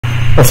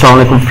अस्सलाम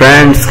वालेकुम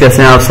फ्रेंड्स,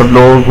 कैसे हैं आप सब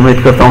लोग। उम्मीद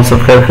करता हूँ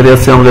सब खैर खैरियत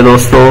से होंगे।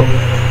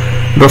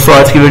 दोस्तों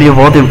आज की वीडियो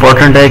बहुत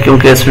इंपॉर्टेंट है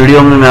क्योंकि इस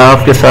वीडियो में मैं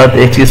आपके साथ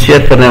एक चीज़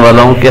शेयर करने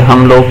वाला हूँ कि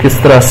हम लोग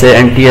किस तरह से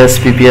NTS,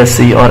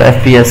 PPSC और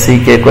FPSC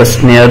के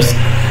क्वेश्चनियर्स,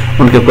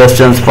 उनके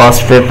क्वेश्चंस,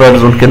 पास्ट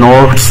पेपर्स, उनके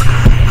नोट्स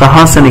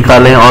कहाँ से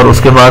निकालें और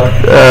उसके बाद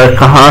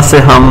कहाँ से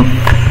हम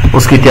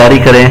उसकी तैयारी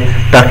करें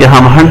ताकि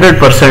हम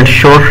 100%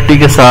 श्योरिटी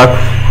के साथ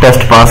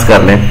टेस्ट पास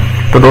कर लें।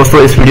 तो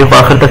दोस्तों इस वीडियो को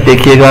आखिर तक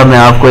देखिएगा। मैं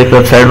आपको एक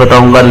वेबसाइट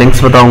बताऊंगा,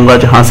 लिंक्स बताऊंगा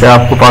जहां से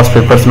आपको पास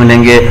पेपर्स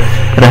मिलेंगे,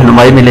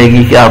 रहनुमाई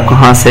मिलेगी कि आप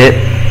कहां से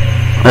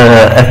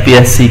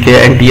FPSC के,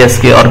 NTS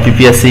के और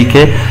PPSC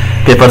के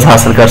पेपर्स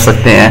हासिल कर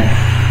सकते हैं।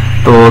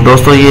 तो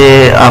दोस्तों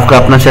ये आपका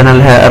अपना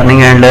चैनल है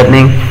अर्निंग एंड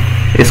लर्निंग,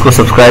 इसको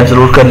सब्सक्राइब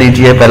जरूर कर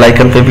लीजिए, बेल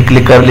आइकन पे भी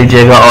क्लिक कर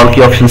लीजिएगा ऑल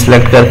की ऑप्शन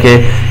सेलेक्ट करके,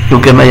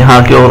 क्योंकि मैं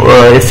यहाँ के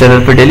इस चैनल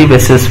पे डेली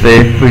बेसिस पे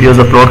वीडियोस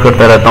अपलोड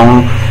करता रहता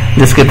हूँ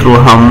जिसके थ्रू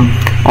हम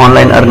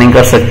ऑनलाइन अर्निंग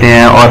कर सकते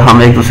हैं और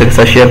हम एक दूसरे के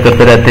साथ शेयर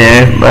करते रहते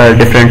हैं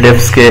डिफरेंट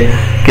टिप्स के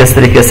किस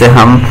तरीके से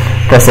हम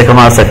पैसे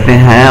कमा सकते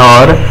हैं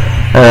और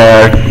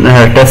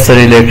टेस्ट से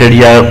रिलेटेड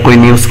या कोई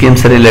न्यू स्कीम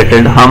से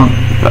रिलेटेड हम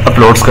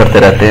अपलोड्स करते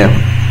रहते हैं।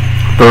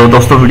 तो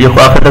दोस्तों वीडियो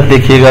को आखिर तक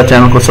देखिएगा,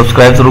 चैनल को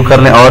सब्सक्राइब जरूर कर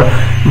लें और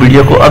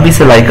वीडियो को अभी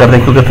से लाइक कर दें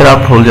क्योंकि फिर आप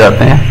भूल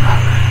जाते हैं।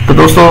 तो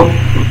दोस्तों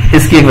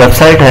इसकी एक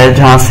वेबसाइट है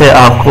जहां से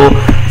आपको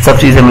सब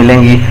चीजें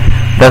मिलेंगी।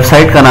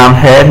 वेबसाइट का नाम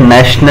है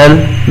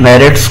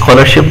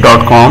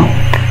nationalmeritScholarship.com,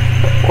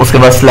 उसके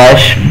बाद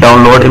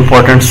 /download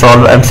important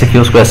solve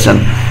MCQs question.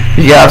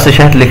 ये आपसे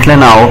शायद लिख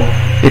लेना हो,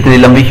 इतनी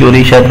लंबी क्यों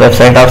रही, शायद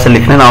वेबसाइट आपसे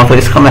लिख लेना हो, तो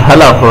इसका मैं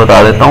हल आपको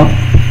बता देता हूँ।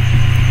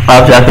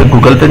 आप जाके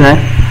गूगल पे जाएं,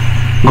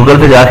 गूगल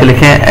पे जाके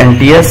लिखें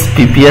NTS,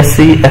 PPSC,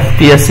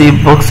 FPSC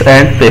books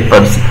and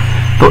papers.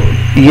 तो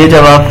ये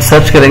जब आप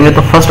सर्च करेंगे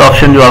तो फर्स्ट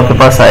ऑप्शन जो आपके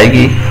पास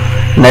आएगी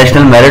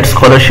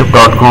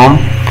nationalmeritScholarship.com,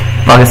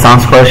 पाकिस्तान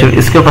स्कॉलरशिप,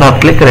 इसके ऊपर आप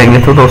क्लिक करेंगे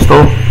तो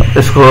दोस्तों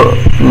इसको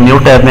न्यू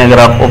टैब में अगर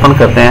आप ओपन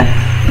करते हैं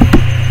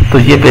तो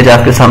ये पेज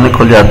आपके सामने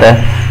खुल जाता है।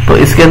 तो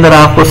इसके अंदर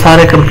आपको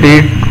सारे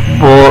कंप्लीट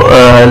वो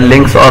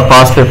लिंक्स और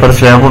पास पेपर्स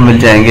जो हैं वो मिल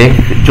जाएंगे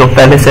जो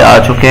पहले से आ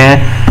चुके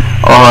हैं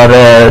और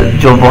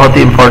जो बहुत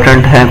ही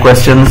इंपॉर्टेंट हैं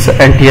क्वेश्चंस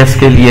NTS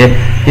के लिए।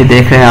 ये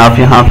देख रहे हैं आप,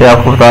 यहाँ पे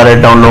आपको बता रहे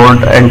हैं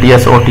download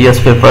NTS OTS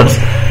papers,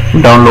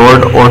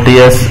 download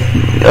OTS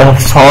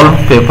solve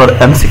paper,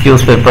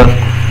 MCQs paper.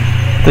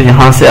 तो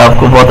यहाँ से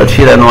आपको बहुत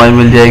अच्छी रहनुमाई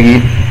मिल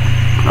जाएगी।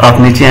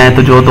 आप नीचे आए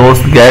तो जो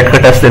दोस्त गैट का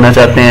टेस्ट देना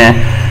चाहते हैं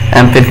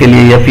MPhil के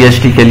लिए या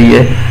PhD के लिए,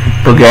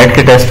 तो गैट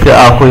के टेस्ट के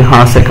आपको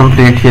यहाँ से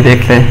कंप्लीट ये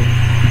देख लें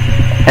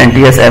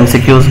NTS,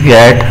 MCQs,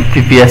 गैट,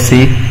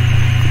 PPSC,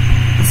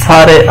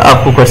 सारे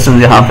आपको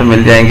क्वेश्चंस यहाँ पे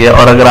मिल जाएंगे।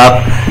 और अगर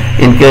आप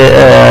इन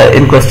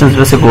क्वेश्चंस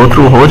में से गो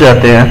थ्रू हो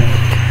जाते हैं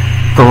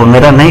तो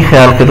मेरा नहीं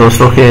ख्याल कि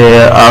दोस्तों के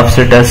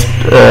आपसे टेस्ट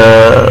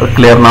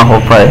क्लियर ना हो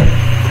पाए।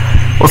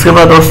 उसके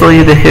बाद दोस्तों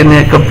ये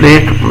देखें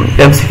complete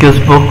MCQs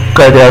book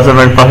Quaid-e-Azam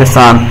and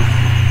Pakistan.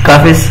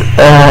 काफी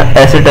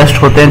ऐसे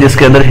टेस्ट होते हैं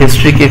जिसके अंदर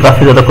हिस्ट्री के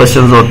काफी ज्यादा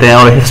क्वेश्चंस होते हैं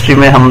और हिस्ट्री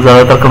में हम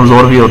ज्यादातर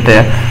कमजोर भी होते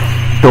हैं।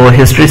 तो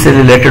हिस्ट्री से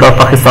रिलेटेड और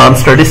पाकिस्तान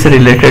स्टडीज से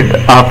रिलेटेड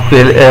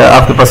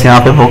आपके पास यहाँ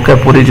पे बुक है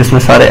पूरी जिसमें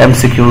सारे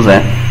MCQs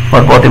हैं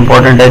और बहुत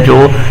इंपॉर्टेंट है।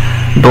 जो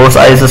दोस्त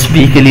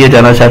ISSB के लिए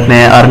जाना चाहते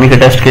हैं, आर्मी के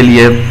टेस्ट के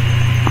लिए,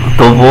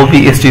 तो वो भी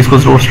इस चीज को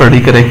जरूर स्टडी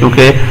करें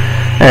क्योंकि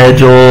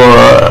जो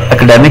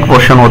एकेडमिक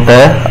पोर्शन होता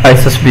है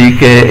ISSB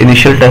के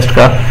इनिशियल टेस्ट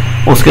का,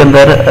 उसके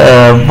अंदर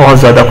बहुत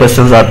ज्यादा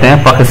क्वेश्चंस आते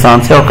हैं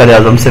पाकिस्तान से और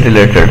कायदे-ए-आज़म से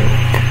रिलेटेड।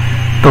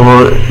 तो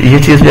ये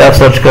चीज भी आप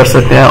सर्च कर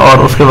सकते हैं और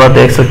उसके बाद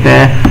देख सकते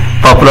हैं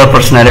पॉपुलर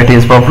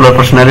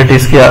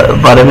पर्सनैलिटीज के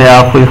बारे में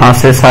आपको यहाँ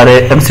से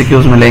सारे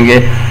MCQs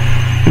मिलेंगे।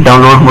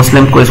 डाउनलोड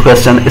मुस्लिम क्विज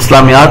क्वेश्चन,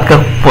 इस्लामियात का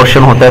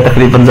पोर्शन होता है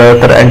तकरीबन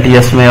ज्यादातर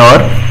NTS में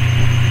और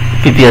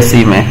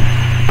PPSC में,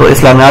 तो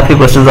इस्लामियात के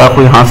क्वेश्चंस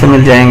आपको यहाँ से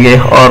मिल जाएंगे।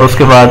 और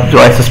उसके बाद जो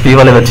ISSB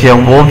वाले बच्चे हैं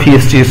वो भी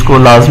इस चीज को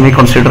लाजमी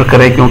कंसिडर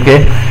करें क्योंकि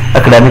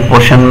एकेडमिक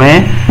पोर्शन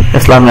में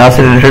इस्लामियात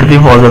से रिलेटेड भी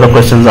बहुत ज्यादा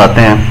क्वेश्चंस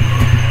आते हैं।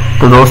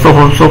 तो दोस्तों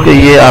होप्सो कि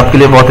ये आपके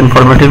लिए बहुत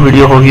इंफॉर्मेटिव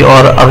वीडियो होगी।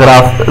 और अगर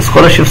आप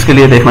स्कॉलरशिप्स के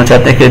लिए देखना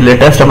चाहते हैं कि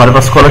लेटेस्ट हमारे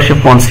पास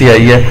स्कॉलरशिप कौन सी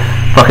आई है,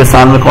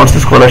 पाकिस्तान में कौन सी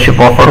स्कॉलरशिप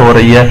ऑफर हो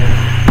रही है,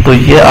 तो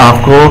ये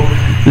आपको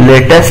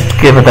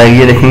लेटेस्ट के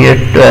बताइए। देखेंगे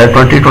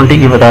 2020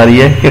 की बता रही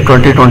है कि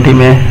 2020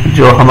 में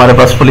जो हमारे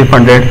पास फुली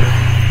फंडेड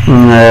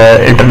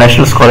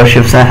इंटरनेशनल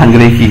स्कॉलरशिप्स हैं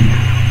हंगरी की,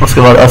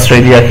 उसके बाद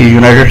ऑस्ट्रेलिया की,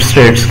 यूनाइटेड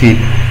स्टेट्स की।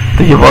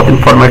 तो ये बहुत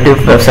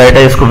इंफॉर्मेटिव वेबसाइट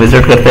है, इसको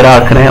विजिट करते रहा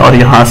करें और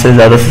यहाँ से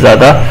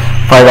ज्यादा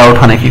फायदा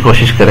उठाने की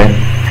कोशिश करें।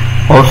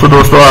 और सो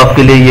दोस्तों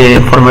आपके लिए ये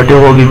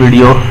इंफॉर्मेटिव होगी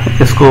वीडियो,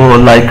 इसको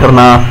लाइक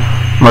करना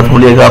मत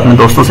भूलिएगा, अपने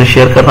दोस्तों से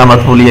शेयर करना मत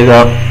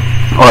भूलिएगा।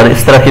 और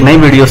इस तरह की नई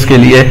वीडियोस के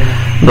लिए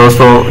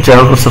दोस्तों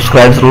चैनल को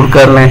सब्सक्राइब जरूर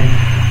कर लें।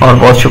 और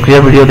बहुत शुक्रिया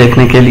वीडियो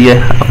देखने के लिए,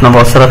 अपना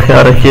बहुत सारा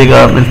ख्याल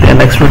रखिएगा। मिलते हैं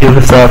नेक्स्ट वीडियो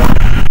के साथ,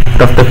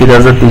 तब तक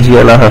इजाजत दीजिए,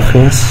 अल्लाह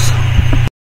हाफिज।